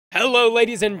Hello,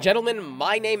 ladies and gentlemen,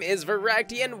 my name is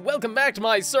Voraktee, and welcome back to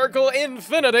my Circa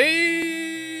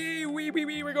Infinity!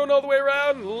 We're going all the way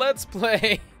around. Let's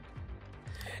play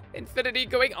Infinity,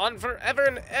 going on forever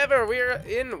and ever. We're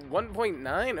in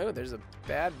 1.9. Oh, there's a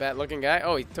bad looking guy.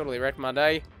 Oh, he totally wrecked my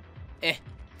day. And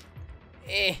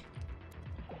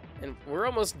we're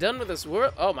almost done with this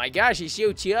world. Oh my gosh, he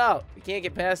shoots you out. We can't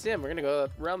get past him. We're gonna go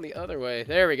around the other way.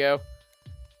 There we go.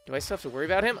 Do I still have to worry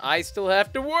about him? I still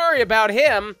have to worry about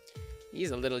him. He's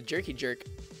a little jerky jerk.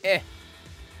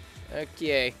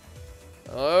 Okay.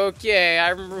 Okay,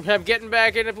 I'm getting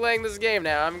back into playing this game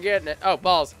now. I'm getting it. Oh,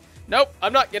 balls. Nope,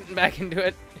 I'm not getting back into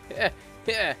it.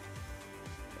 Yeah.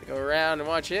 Go around and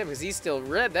watch him because he's still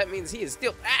red. That means he is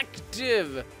still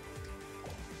active.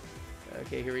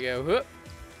 Okay, here we go.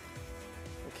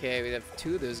 Okay, we have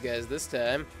two of those guys this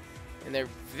time. And they're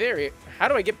very... How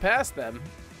do I get past them?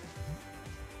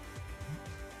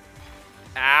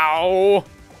 Ow!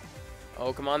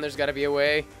 Oh, come on, there's gotta be a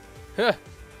way. Huh.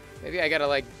 Maybe I gotta,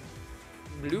 like,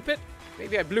 bloop it?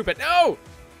 Maybe I bloop it. No!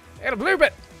 I gotta bloop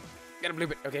it! Gotta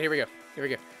bloop it. Okay, here we go. Here we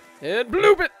go. And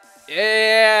bloop it!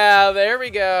 Yeah, there we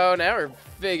go. Now we're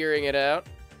figuring it out.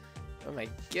 Oh my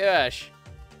gosh.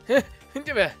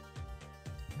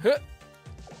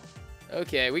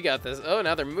 Okay, we got this. Oh,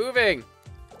 now they're moving.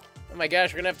 Oh my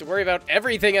gosh, we're gonna have to worry about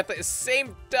everything at the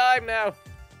same time now.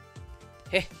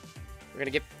 We're gonna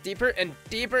get deeper and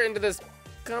deeper into this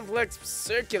complex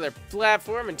circular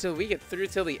platform until we get through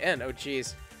till the end. Oh,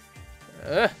 jeez.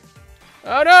 Oh,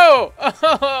 no!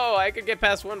 Oh, I could get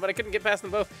past one, but I couldn't get past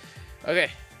them both. Okay,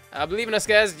 I believe in us,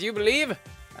 guys. Do you believe?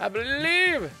 I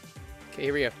believe. Okay,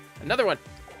 here we go. Another one.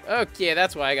 Okay,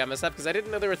 that's why I got messed up, because I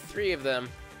didn't know there were three of them.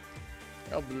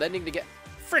 They're all blending together.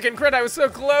 Freaking crud, I was so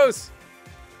close.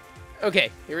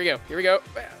 Okay, here we go. Here we go.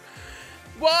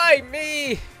 Why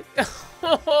me?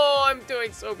 Oh, I'm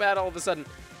doing so bad all of a sudden.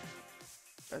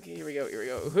 Okay, here we go. Here we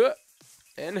go. Huh.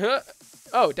 And huh.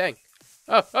 Oh, dang.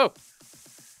 Oh. All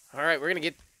right, we're going to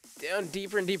get down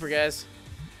deeper and deeper, guys.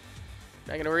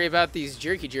 Not going to worry about these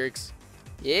jerky jerks.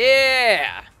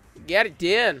 Yeah. Got it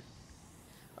done.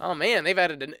 Oh, man, they've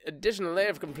added an additional layer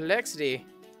of complexity.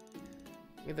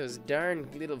 Look at those darn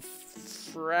little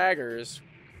fraggers.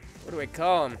 What do I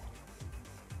call them?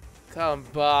 Call them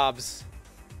bobs.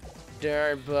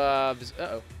 Darn bobs.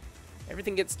 Uh-oh.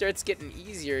 Everything starts getting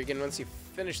easier again once you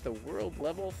finish the world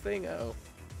level thing. Uh-oh.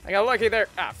 I got lucky there.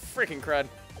 Ah, freaking crud.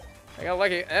 I got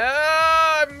lucky.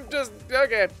 I'm just...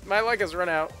 Okay, my luck has run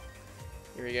out.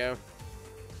 Here we go.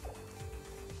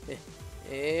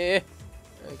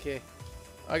 Okay.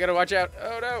 I gotta watch out.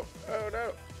 Oh, no. Oh,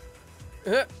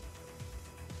 no.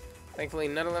 Thankfully,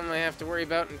 none of them I have to worry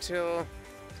about until...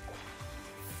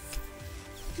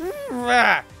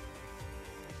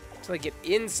 Until I get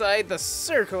inside the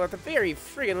circle at the very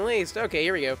friggin' least. Okay,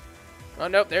 here we go. Oh,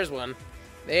 nope, there's one.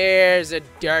 There's a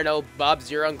darn old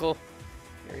Bob's your uncle.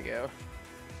 Here we go.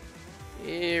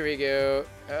 Here we go.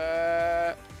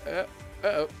 Uh-oh.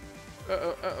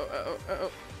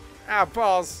 Uh-oh. Ow,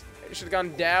 balls. I should have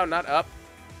gone down, not up.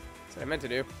 That's what I meant to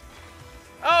do.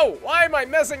 Oh, why am I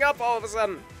messing up all of a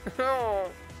sudden?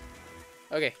 Oh.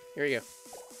 Okay, here we go.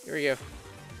 Here we go.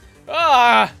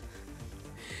 Ah!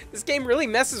 This game really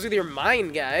messes with your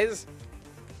mind, guys.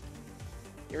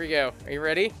 Here we go. Are you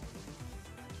ready?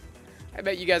 I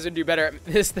bet you guys would do better at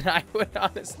this than I would,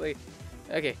 honestly.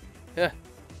 Okay.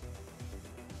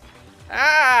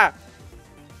 Ah!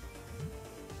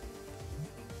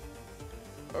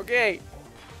 Okay.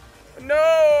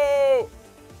 No!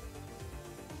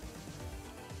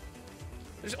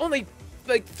 There's only,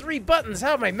 like, 3 buttons.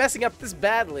 How am I messing up this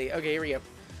badly? Okay, here we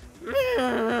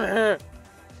go.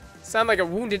 Sound like a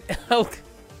wounded elk.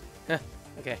 Okay.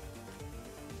 Okay,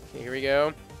 here we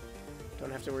go.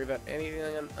 Don't have to worry about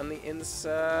anything on the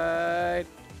inside.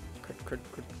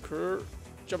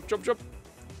 Jump.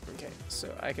 Okay,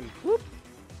 so I can... Whoop.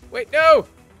 Wait, no!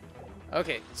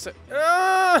 Okay, so...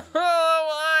 Oh,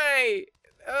 why?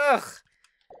 Ugh.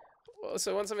 Well,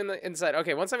 so once I'm in the inside...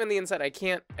 Okay, once I'm in the inside, I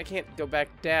can't go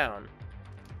back down.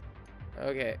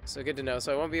 Okay, so good to know.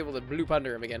 So I won't be able to bloop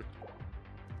under him again.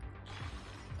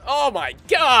 Oh my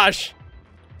gosh!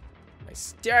 My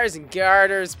stars and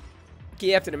garters.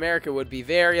 Captain America would be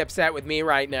very upset with me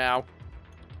right now.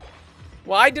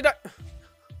 Why did I...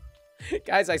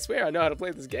 Guys, I swear I know how to play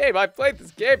this game. I've played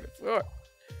this game before.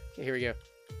 Okay, here we go.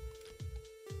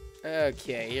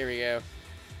 Okay, here we go.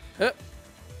 Huh.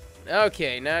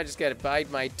 Okay, now I just gotta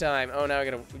bide my time. Oh,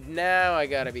 now I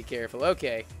gotta be careful.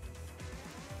 Okay.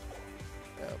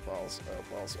 Oh, balls. Oh,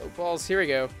 balls. Oh, balls. Here we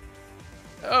go.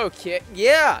 Okay,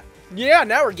 yeah,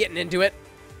 now we're getting into it.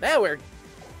 Now we're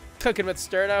cooking with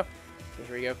sterno. Okay,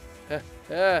 here we go.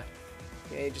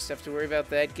 Okay, just have to worry about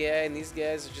that guy, and these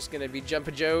guys are just gonna be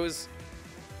Jumpa Joes.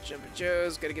 Jumpa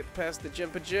Joes, gotta get past the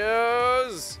Jumpa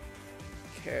Joes.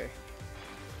 Okay.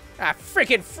 Ah,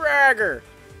 freaking fragger!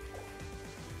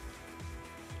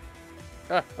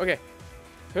 Ah, okay.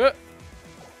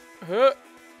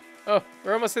 Oh,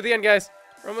 we're almost at the end, guys.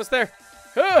 We're almost there.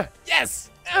 Yes!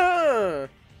 We're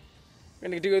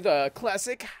gonna do the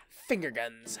classic finger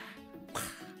guns.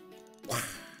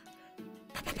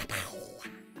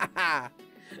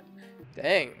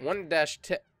 Dang,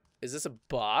 1-10. Is this a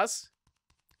boss?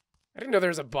 I didn't know there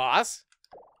was a boss.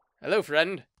 Hello,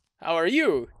 friend. How are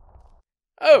you?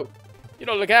 Oh, you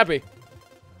don't look happy.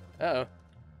 Uh-oh.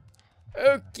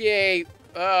 Okay,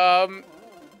 I'm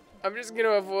just gonna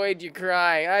avoid you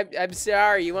crying. I'm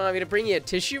sorry. You want me to bring you a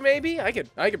tissue, maybe? I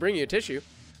could bring you a tissue.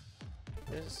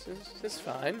 It's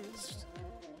fine.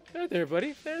 There,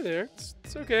 buddy. There.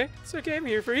 It's okay. It's okay. I'm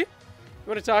here for you. You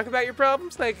want to talk about your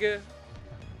problems like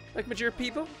mature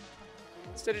people?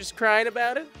 Instead of just crying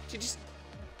about it? You just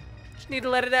need to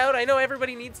let it out. I know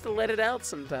everybody needs to let it out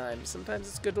sometimes. Sometimes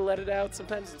it's good to let it out.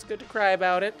 Sometimes it's good to cry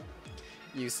about it.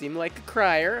 You seem like a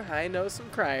crier. I know some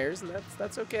criers, and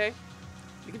that's okay.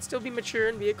 You can still be mature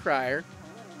and be a crier.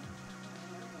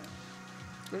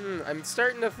 I'm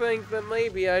starting to think that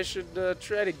maybe I should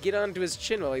try to get onto his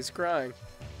chin while he's crying.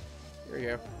 Here we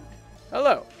go.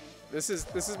 Hello. This is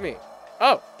me.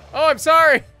 Oh, I'm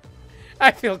sorry.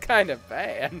 I feel kind of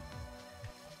bad.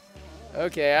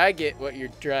 Okay, I get what you're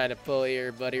trying to pull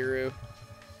here, buddy-roo.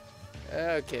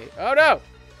 Okay. Oh, no.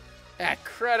 Ah,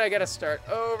 crud, I gotta start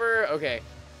over. Okay.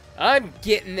 I'm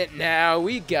getting it now.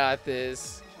 We got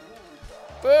this.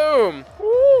 Boom.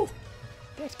 Woo.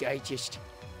 That guy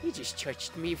he just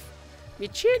touched me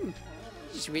chin.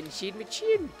 He just went and shaded my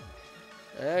chin.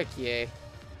 Okay.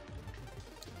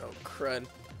 Oh, crud.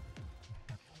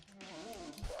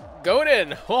 Going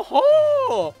in. Ho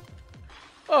ho.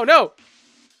 Oh, no.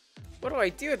 What do I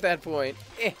do at that point?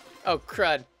 Oh,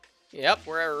 crud. Yep,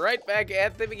 we're right back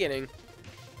at the beginning.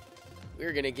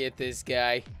 We're gonna get this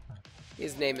guy.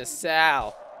 His name is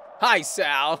Sal. Hi,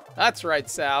 Sal. That's right,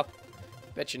 Sal.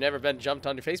 Bet you never been jumped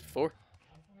on your face before.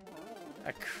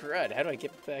 Ah, crud. How do I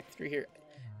get back through here?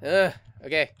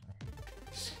 Okay.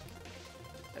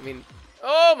 I mean,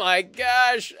 oh my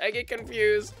gosh. I get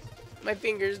confused. My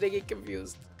fingers, they get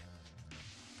confused.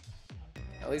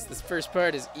 At least this first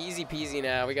part is easy peasy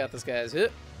now. We got this, guys. And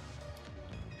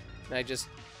I just...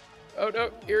 Oh,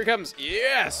 no. Here it comes.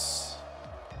 Yes!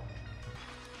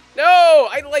 No!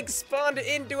 I, like, spawned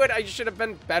into it. I should have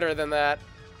been better than that.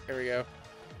 There we go.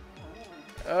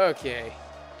 Okay.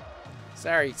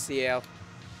 Sorry, CL.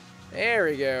 There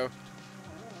we go.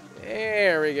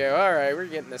 There we go. Alright, we're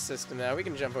getting the system now. We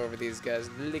can jump over these guys.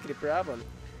 Lickety problem.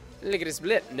 Lickety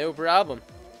split. No problem.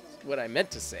 That's what I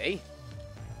meant to say.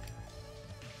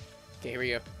 Okay, here we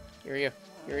go. Here we go.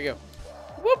 Here we go.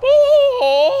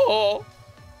 Whoop-oo!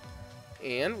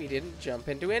 And we didn't jump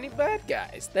into any bad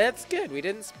guys. That's good. We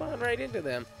didn't spawn right into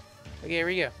them. Okay, here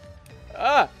we go.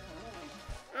 Ah!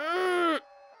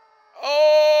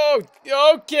 Oh!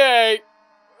 Okay!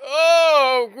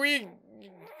 Oh! We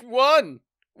won!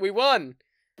 We won!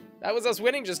 That was us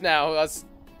winning just now. Us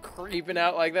creeping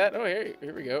out like that. Oh,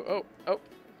 here we go. Oh,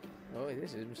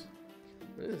 this is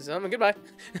something. Goodbye.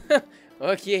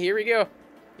 Okay, here we go.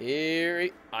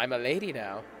 I'm a lady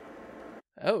now.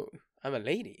 Oh, I'm a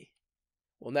lady.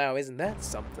 Well, now, isn't that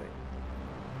something?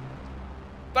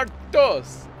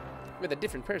 Bartos! With a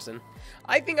different person.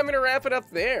 I think I'm going to wrap it up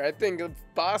there. I think a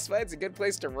boss fight's a good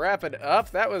place to wrap it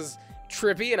up. That was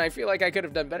trippy, and I feel like I could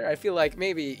have done better. I feel like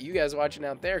maybe you guys watching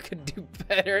out there could do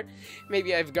better.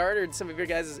 Maybe I've garnered some of your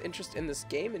guys' interest in this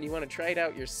game, and you want to try it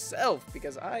out yourself,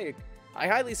 because I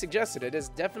highly suggest it. It is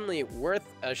definitely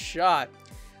worth a shot.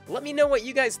 Let me know what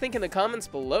you guys think in the comments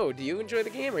below. Do you enjoy the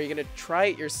game? Are you going to try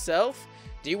it yourself?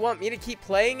 Do you want me to keep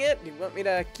playing it? Do you want me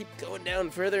to keep going down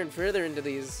further and further into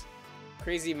these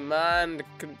crazy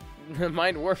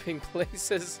mind-warping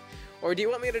places? Or do you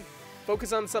want me to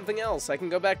focus on something else? I can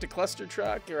go back to Cluster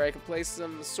Truck, or I can play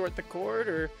some Sort the Chord,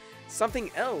 or something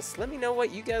else. Let me know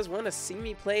what you guys want to see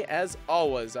me play as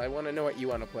always. I want to know what you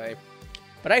want to play.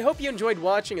 But I hope you enjoyed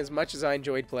watching as much as I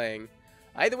enjoyed playing.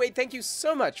 Either way, thank you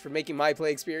so much for making my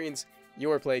play experience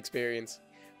your play experience.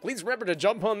 Please remember to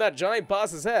jump on that giant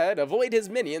boss's head, avoid his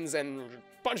minions, and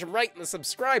punch him right in the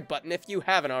subscribe button if you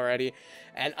haven't already.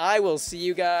 And I will see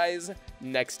you guys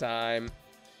next time.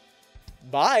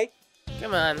 Bye!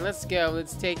 Come on, let's go.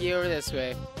 Let's take you over this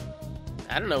way.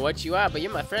 I don't know what you are, but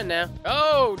you're my friend now.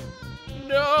 Oh!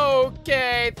 No!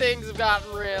 Okay, things have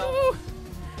gotten real. Oh,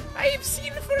 I have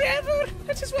seen forever.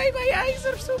 That is why my eyes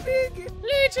are so big.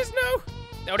 Leeches, no!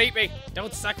 Don't eat me.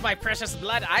 Don't suck my precious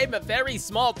blood. I'm a very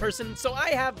small person, so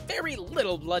I have very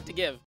little blood to give.